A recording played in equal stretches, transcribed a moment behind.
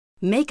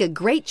Make a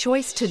great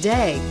choice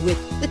today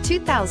with the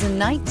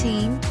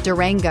 2019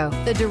 Durango.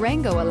 The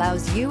Durango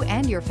allows you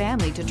and your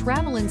family to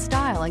travel in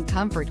style and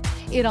comfort.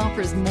 It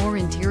offers more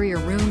interior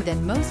room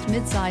than most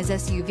midsize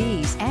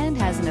SUVs and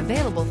has an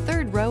available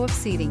third row of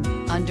seating.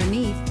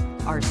 Underneath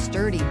are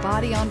sturdy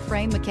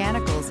body-on-frame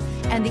mechanicals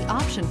and the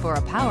option for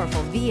a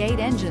powerful V8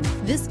 engine.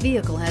 This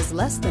vehicle has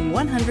less than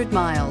 100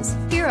 miles.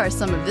 Here are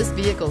some of this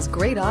vehicle's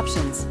great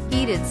options: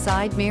 heated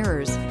side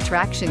mirrors,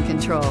 traction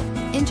control,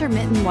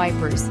 intermittent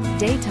wipers,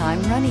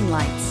 daytime running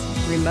lights,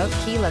 remote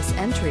keyless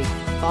entry,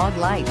 fog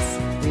lights,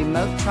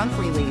 remote trunk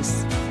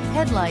release,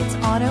 headlights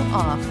auto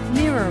off,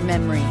 mirror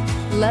memory,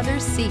 leather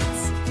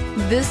seats.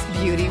 This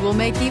beauty will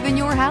make even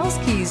your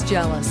house keys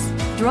jealous.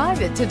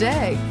 Drive it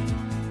today.